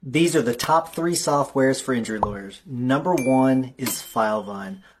These are the top 3 softwares for injury lawyers. Number 1 is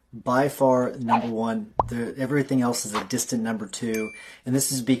FileVine. By far number 1. Everything else is a distant number 2, and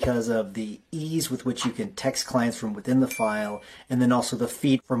this is because of the ease with which you can text clients from within the file, and then also the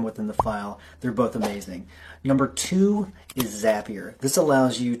feed from within the file. They're both amazing. Number 2 is Zapier. This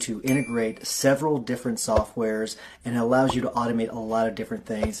allows you to integrate several different softwares and allows you to automate a lot of different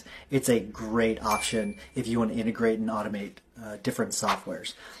things. It's a great option if you want to integrate and automate different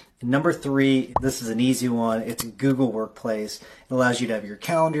softwares. Number 3, this is an easy one. It's Google Workplace. It allows you to have your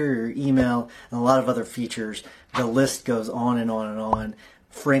calendar, your email, and a lot of other features. The list goes on and on and on.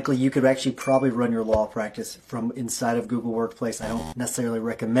 Frankly, you could actually probably run your law practice from inside of Google Workplace. I don't necessarily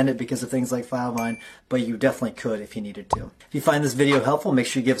recommend it because of things like FileVine, but you definitely could if you needed to. If you find this video helpful, make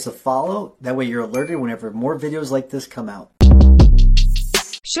sure you give us a follow. That way you're alerted whenever more videos like this come out.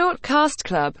 Shortcast Club.